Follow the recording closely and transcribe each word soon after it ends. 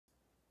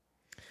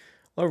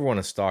Hello everyone,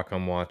 a stock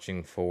I'm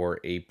watching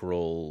for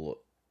April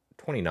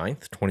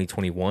 29th,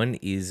 2021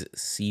 is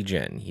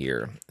CGEN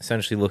here.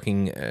 Essentially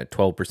looking at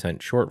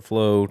 12% short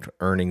float,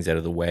 earnings out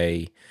of the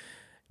way.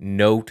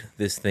 Note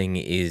this thing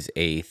is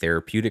a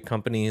therapeutic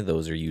company.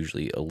 Those are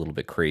usually a little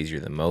bit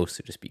crazier than most,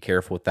 so just be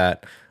careful with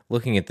that.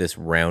 Looking at this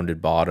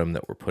rounded bottom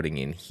that we're putting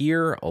in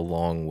here,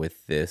 along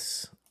with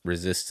this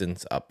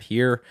resistance up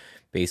here,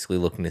 basically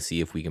looking to see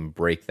if we can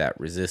break that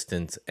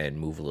resistance and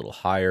move a little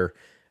higher.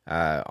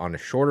 On a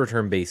shorter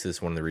term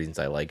basis, one of the reasons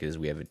I like it is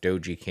we have a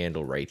doji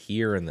candle right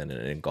here and then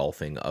an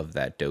engulfing of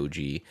that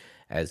doji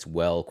as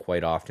well.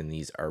 Quite often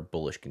these are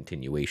bullish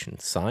continuation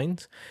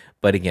signs.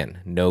 But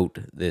again, note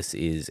this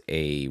is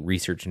a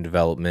research and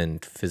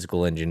development,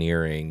 physical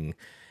engineering,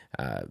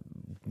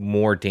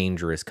 more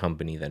dangerous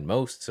company than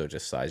most, so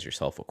just size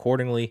yourself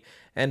accordingly.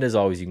 And as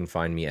always, you can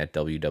find me at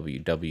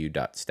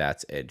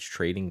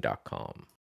www.statsedgetrading.com.